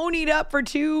Mets ponied up for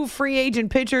 2 free agent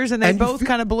pitchers, and they both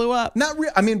kind of blew up.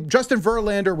 I mean, Justin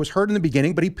Verlander was hurt in the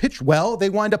beginning, but he pitched well. They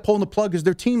wind up pulling the plug as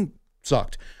their team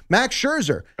sucked. Max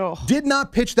Scherzer did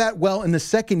not pitch that well in the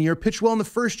second year, pitched well in the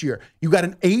first year. You got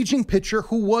an aging pitcher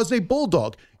who was a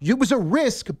bulldog. It was a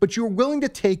risk, but you were willing to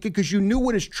take it because you knew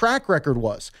what his track record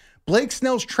was. Blake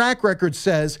Snell's track record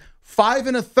says 5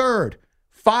 1/3,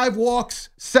 5 walks,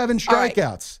 7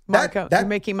 strikeouts. Right. Marco, you're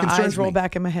making my eyes roll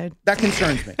back in my head. That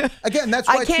concerns me. Again, that's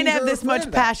why I can't have this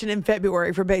much passion in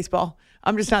February for baseball.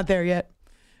 I'm just not there yet.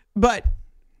 But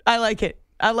I like it.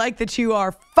 I like that you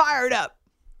are fired up.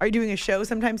 Are you doing a show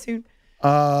sometime soon?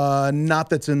 Not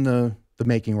that's in the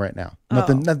making right now.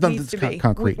 Nothing that's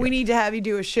concrete. We need to have you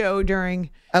do a show during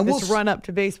this run up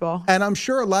to baseball. And I'm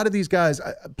sure a lot of these guys,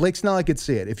 Blake Snell, I could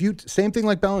see it. Same thing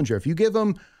like Bellinger. If you give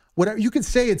him whatever, you could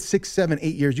say it's 6, 7,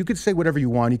 8 years. You could say whatever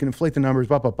you want. You can inflate the numbers.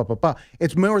 Blah, blah, blah, blah, blah.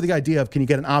 It's more the idea of can you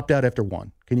get an opt out after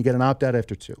 1? Can you get an opt out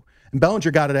after 2? And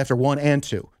Bellinger got it after 1 and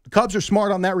 2. The Cubs are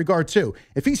smart on that regard too.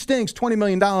 If he stinks, $20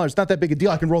 million, not that big a deal.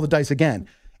 I can roll the dice again.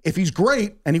 If he's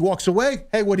great and he walks away,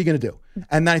 hey, what are you going to do?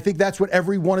 And I think that's what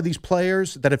every one of these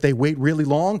players, that if they wait really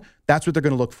long, that's what they're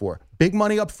going to look for. Big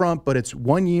money up front, but it's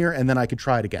 1 year and then I could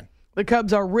try it again. The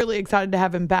Cubs are really excited to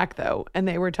have him back, though, and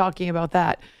they were talking about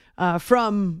that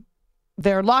from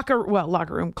their locker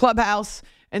room, clubhouse,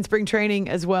 and spring training,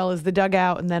 as well as the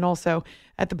dugout, and then also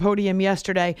at the podium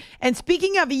yesterday. And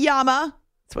speaking of Yama,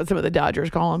 that's what some of the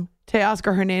Dodgers call him.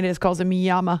 Teoscar Hernandez calls him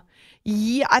Yama.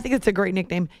 Yeah, I think it's a great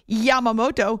nickname.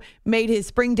 Yamamoto made his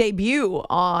spring debut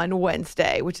on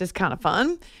Wednesday, which is kind of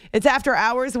fun. It's After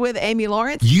Hours with Amy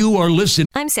Lawrence. You are listening.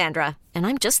 I'm Sandra, and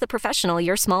I'm just the professional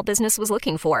your small business was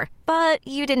looking for. But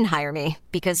you didn't hire me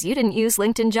because you didn't use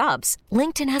LinkedIn Jobs.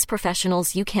 LinkedIn has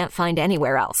professionals you can't find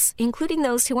anywhere else, including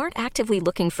those who aren't actively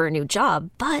looking for a new job,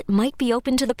 but might be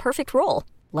open to the perfect role,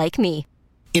 like me.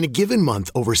 In a given month,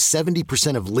 over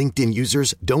 70% of LinkedIn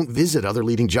users don't visit other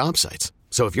leading job sites.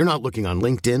 So if you're not looking on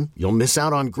LinkedIn, you'll miss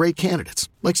out on great candidates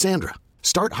like Sandra.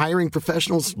 Start hiring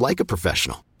professionals like a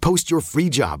professional. Post your free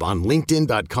job on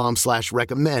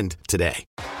linkedin.com/recommend today.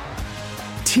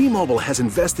 T-Mobile has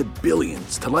invested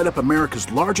billions to light up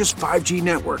America's largest 5G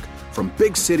network, from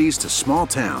big cities to small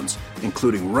towns,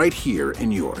 including right here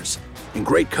in yours. And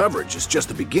great coverage is just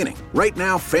the beginning. Right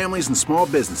now, families and small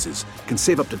businesses can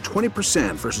save up to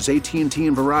 20% versus AT&T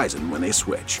and Verizon when they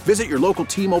switch. Visit your local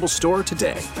T-Mobile store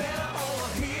today.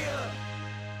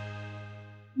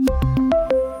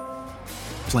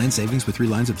 Plan savings with 3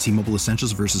 lines of T-Mobile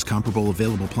Essentials versus comparable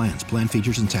available plans. Plan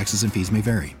features and taxes and fees may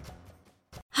vary.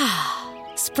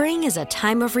 Spring is a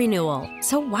time of renewal,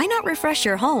 so why not refresh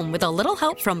your home with a little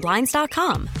help from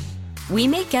Blinds.com? We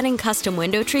make getting custom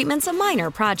window treatments a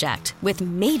minor project with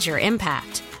major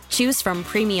impact. Choose from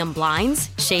premium blinds,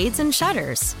 shades, and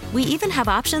shutters. We even have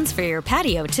options for your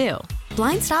patio, too.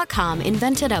 Blinds.com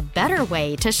invented a better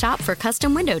way to shop for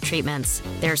custom window treatments.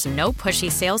 There's no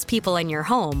pushy salespeople in your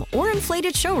home or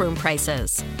inflated showroom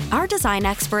prices. Our design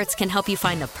experts can help you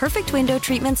find the perfect window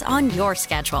treatments on your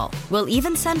schedule. We'll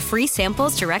even send free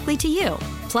samples directly to you.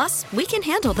 Plus, we can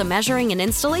handle the measuring and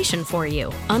installation for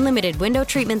you. Unlimited window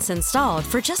treatments installed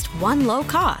for just one low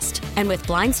cost. And with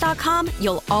Blinds.com,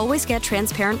 you'll always get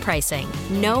transparent pricing.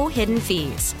 No hidden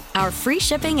fees. Our free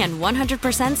shipping and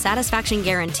 100% satisfaction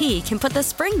guarantee can put the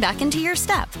spring back into your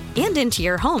step and into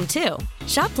your home, too.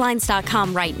 Shop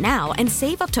Blinds.com right now and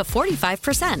save up to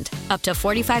 45%. Up to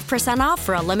 45% off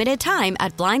for a limited time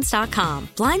at Blinds.com.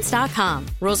 Blinds.com.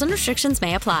 Rules and restrictions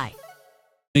may apply.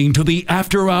 To the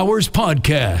After Hours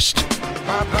Podcast.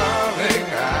 My darling,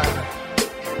 I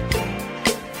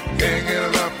can't get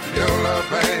enough of your love,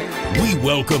 babe. We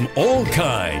welcome all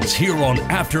kinds here on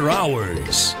After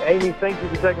Hours. Amy, thank you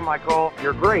for taking my call.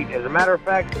 You're great. As a matter of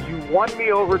fact, you won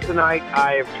me over tonight.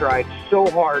 I have tried so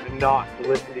hard not to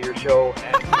listen to your show,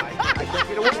 and I Take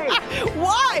it away.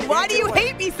 Why? Why do you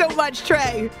hate me so much,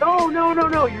 Trey? No.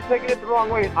 You're taking it the wrong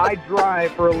way. I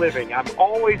drive for a living. I'm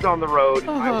always on the road.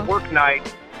 I work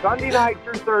nights. Sunday night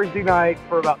through Thursday night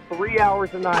for about 3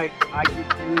 hours a night. I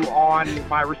get you on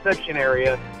my reception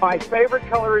area. My favorite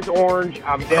color is orange.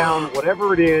 I'm down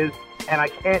whatever it is, and I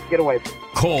can't get away from it.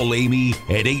 Call Amy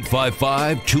at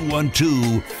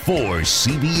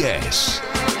 855-212-4CBS.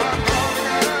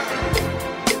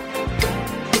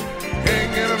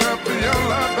 Can't get enough of your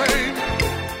love, babe.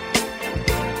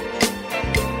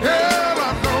 Hell,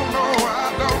 I don't know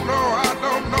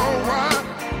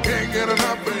why. Can't get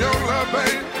enough of your love,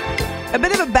 babe. A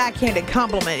bit of a backhanded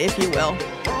compliment, if you will.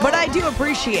 But I do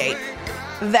appreciate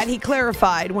that he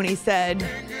clarified when he said,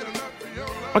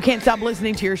 I can't stop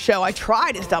listening to your show. I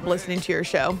try to stop listening to your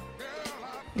show.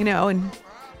 You know, and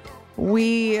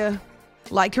we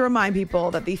like to remind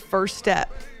people that the first step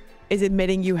is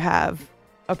admitting you have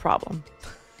a problem.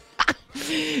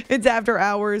 It's After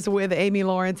Hours with Amy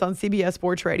Lawrence on CBS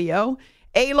Sports Radio.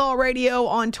 A-Law Radio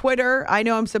on Twitter. I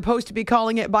know I'm supposed to be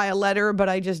calling it by a letter, but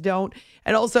I just don't.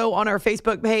 And also on our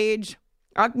Facebook page.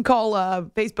 I can call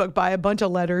Facebook by a bunch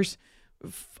of letters,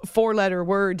 4-letter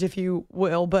words, if you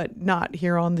will, but not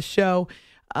here on the show.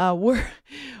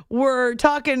 We're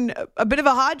talking a bit of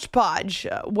a hodgepodge,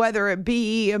 whether it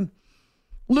be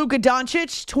Luka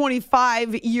Doncic,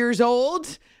 25 years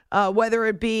old, whether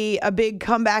it be a big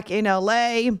comeback in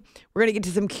LA. We're going to get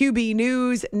to some QB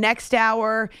news next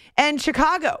hour. And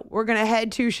Chicago. We're going to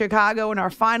head to Chicago in our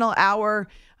final hour.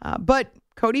 But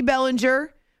Cody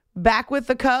Bellinger, back with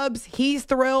the Cubs. He's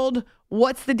thrilled.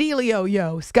 What's the dealio,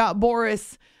 yo? Scott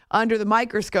Boras under the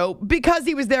microscope because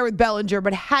he was there with Bellinger,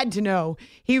 but had to know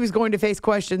he was going to face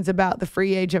questions about the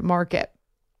free agent market.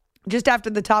 Just after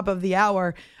the top of the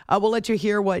hour, we'll let you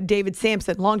hear what David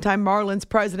Sampson, longtime Marlins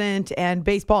president and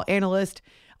baseball analyst,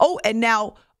 and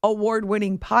now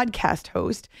award-winning podcast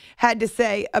host, had to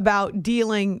say about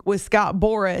dealing with Scott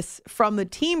Boras from the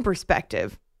team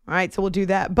perspective. All right, so we'll do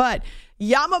that. But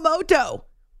Yamamoto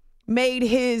made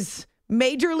his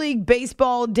Major League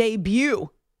Baseball debut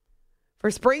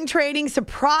for spring training.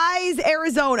 Surprise,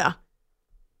 Arizona.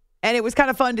 And it was kind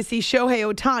of fun to see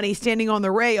Shohei Ohtani standing on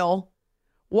the rail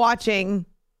watching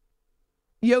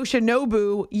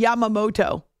Yoshinobu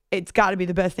Yamamoto. It's got to be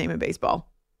the best name in baseball.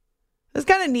 It's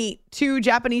kind of neat. 2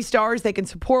 Japanese stars. They can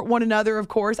support one another, of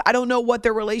course. I don't know what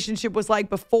their relationship was like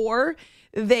before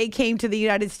they came to the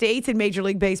United States in Major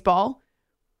League Baseball.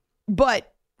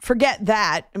 But forget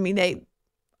that. I mean, they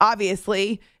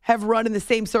obviously have run in the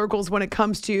same circles when it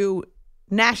comes to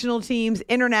national teams,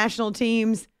 international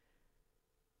teams.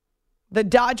 The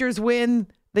Dodgers win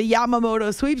the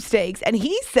Yamamoto sweepstakes, and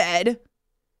he said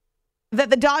that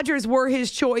the Dodgers were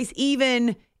his choice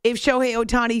even if Shohei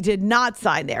Ohtani did not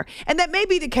sign there. And that may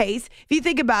be the case. If you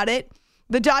think about it,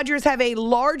 the Dodgers have a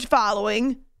large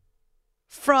following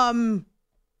from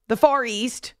the Far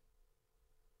East,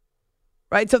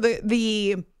 right? So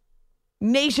the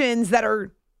nations that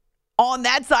are on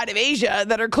that side of Asia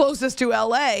that are closest to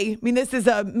LA, I mean, this is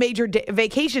a major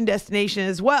vacation destination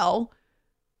as well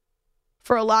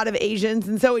for a lot of Asians.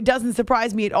 And so it doesn't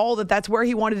surprise me at all that that's where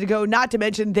he wanted to go, not to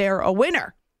mention they're a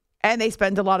winner and they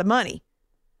spend a lot of money.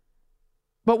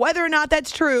 But whether or not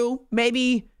that's true,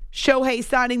 maybe Shohei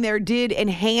signing there did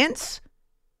enhance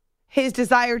his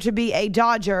desire to be a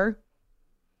Dodger.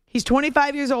 He's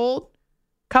 25 years old,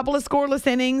 couple of scoreless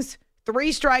innings,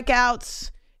 3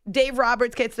 strikeouts. Dave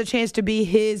Roberts gets the chance to be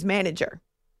his manager.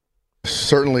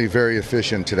 Certainly very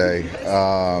efficient today.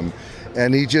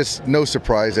 And he just, no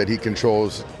surprise that he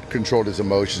controlled his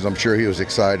emotions. I'm sure he was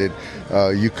excited.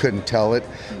 You couldn't tell it.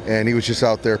 And he was just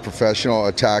out there professional,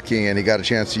 attacking, and he got a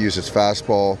chance to use his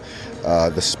fastball,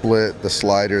 the split, the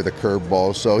slider, the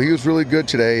curveball. So he was really good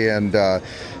today. And,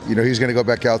 he's going to go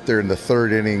back out there in the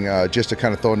 3rd inning just to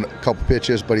kind of throw a couple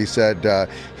pitches. But he said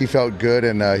he felt good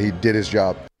and he did his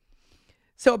job.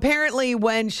 So apparently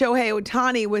when Shohei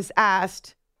Ohtani was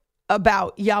asked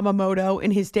about Yamamoto in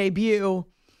his debut,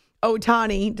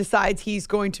 Ohtani decides he's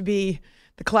going to be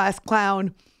the class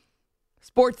clown,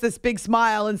 sports this big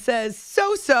smile and says,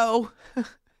 so.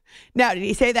 Now, did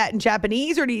he say that in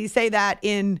Japanese or did he say that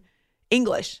in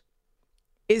English?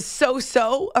 Is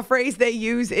so a phrase they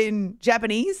use in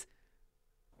Japanese?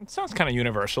 It sounds kind of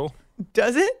universal.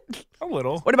 Does it? A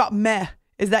little. What about meh?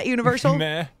 Is that universal?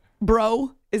 Meh.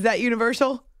 Bro, is that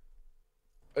universal?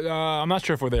 I'm not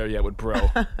sure if we're there yet with bro.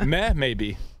 Meh,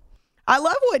 maybe. I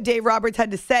love what Dave Roberts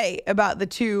had to say about the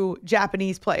 2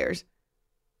 Japanese players.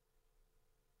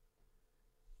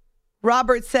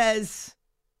 Roberts says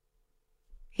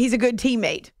he's a good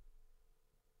teammate,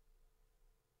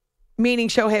 meaning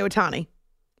Shohei Ohtani.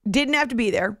 Didn't have to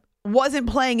be there. wasn't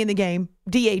playing in the game,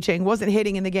 DHing, wasn't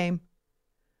hitting in the game.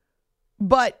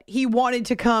 But he wanted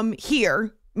to come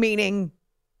here, meaning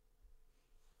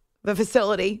the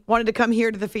facility, wanted to come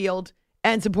here to the field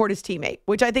and support his teammate,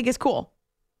 which I think is cool.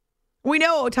 We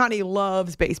know Ohtani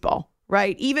loves baseball,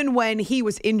 right? Even when he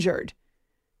was injured,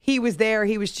 he was there.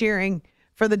 He was cheering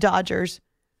for the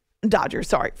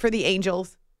for the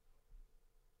Angels.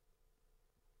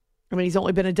 I mean, he's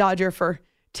only been a Dodger for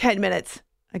 10 minutes.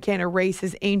 I can't erase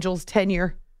his Angels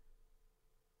tenure.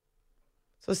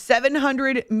 So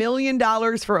 $700 million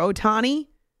for Ohtani,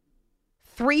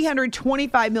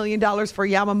 $325 million for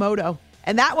Yamamoto.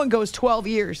 And that one goes 12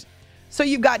 years. So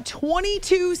you've got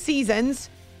 22 seasons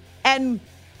and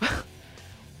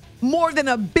more than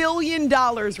 $1 billion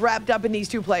wrapped up in these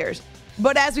two players.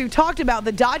 But as we've talked about,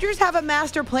 the Dodgers have a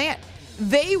master plan.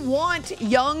 They want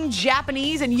young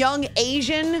Japanese and young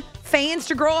Asian fans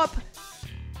to grow up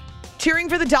cheering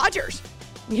for the Dodgers.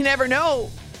 You never know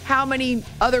how many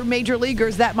other major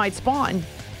leaguers that might spawn.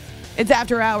 It's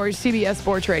After Hours, CBS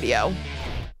Sports Radio.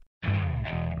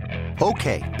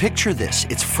 Okay, picture this.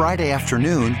 It's Friday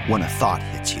afternoon when a thought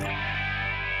hits you.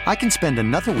 I can spend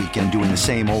another weekend doing the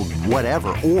same old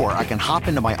whatever, or I can hop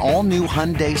into my all-new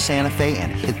Hyundai Santa Fe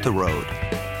and hit the road.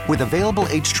 With available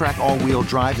H-Track all-wheel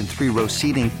drive and 3-row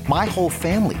seating, my whole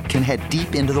family can head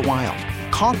deep into the wild.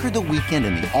 Conquer the weekend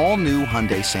in the all-new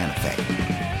Hyundai Santa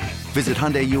Fe. Visit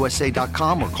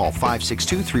HyundaiUSA.com or call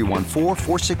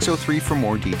 562-314-4603 for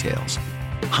more details.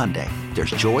 Hyundai,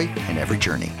 there's joy in every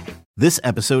journey. This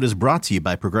episode is brought to you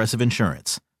by Progressive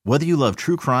Insurance. Whether you love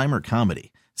true crime or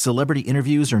comedy, celebrity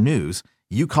interviews or news,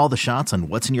 you call the shots on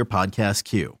what's in your podcast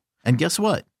queue. And guess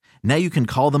what? Now you can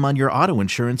call them on your auto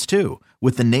insurance too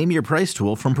with the Name Your Price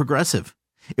tool from Progressive.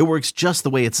 It works just the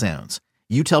way it sounds.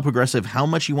 You tell Progressive how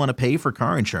much you want to pay for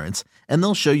car insurance, and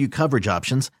they'll show you coverage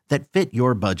options that fit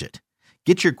your budget.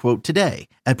 Get your quote today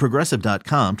at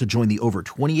Progressive.com to join the over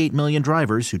 28 million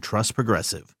drivers who trust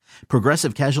Progressive.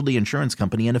 Progressive Casualty Insurance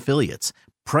Company and Affiliates.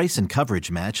 Price and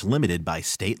coverage match limited by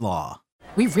state law.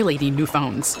 We really need new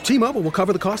phones. T-Mobile will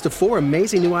cover the cost of 4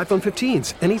 amazing new iPhone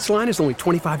 15s, and each line is only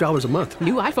 $25 a month.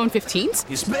 New iPhone 15s?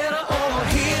 It's better over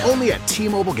here. Only at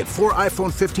T-Mobile, get 4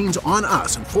 iPhone 15s on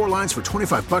us and 4 lines for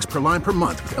 $25 per line per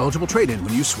month with eligible trade-in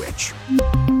when you switch.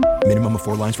 Minimum of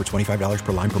 4 lines for $25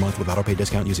 per line per month with autopay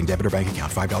discount using debit or bank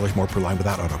account. $5 more per line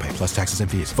without autopay, plus taxes and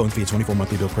fees. Phone fee at 24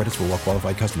 monthly bill credits for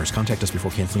well-qualified customers. Contact us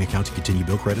before canceling account to continue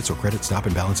bill credits or credit stop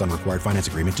and balance on required finance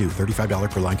agreement due.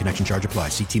 $35 per line connection charge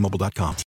applies. See T-Mobile.com.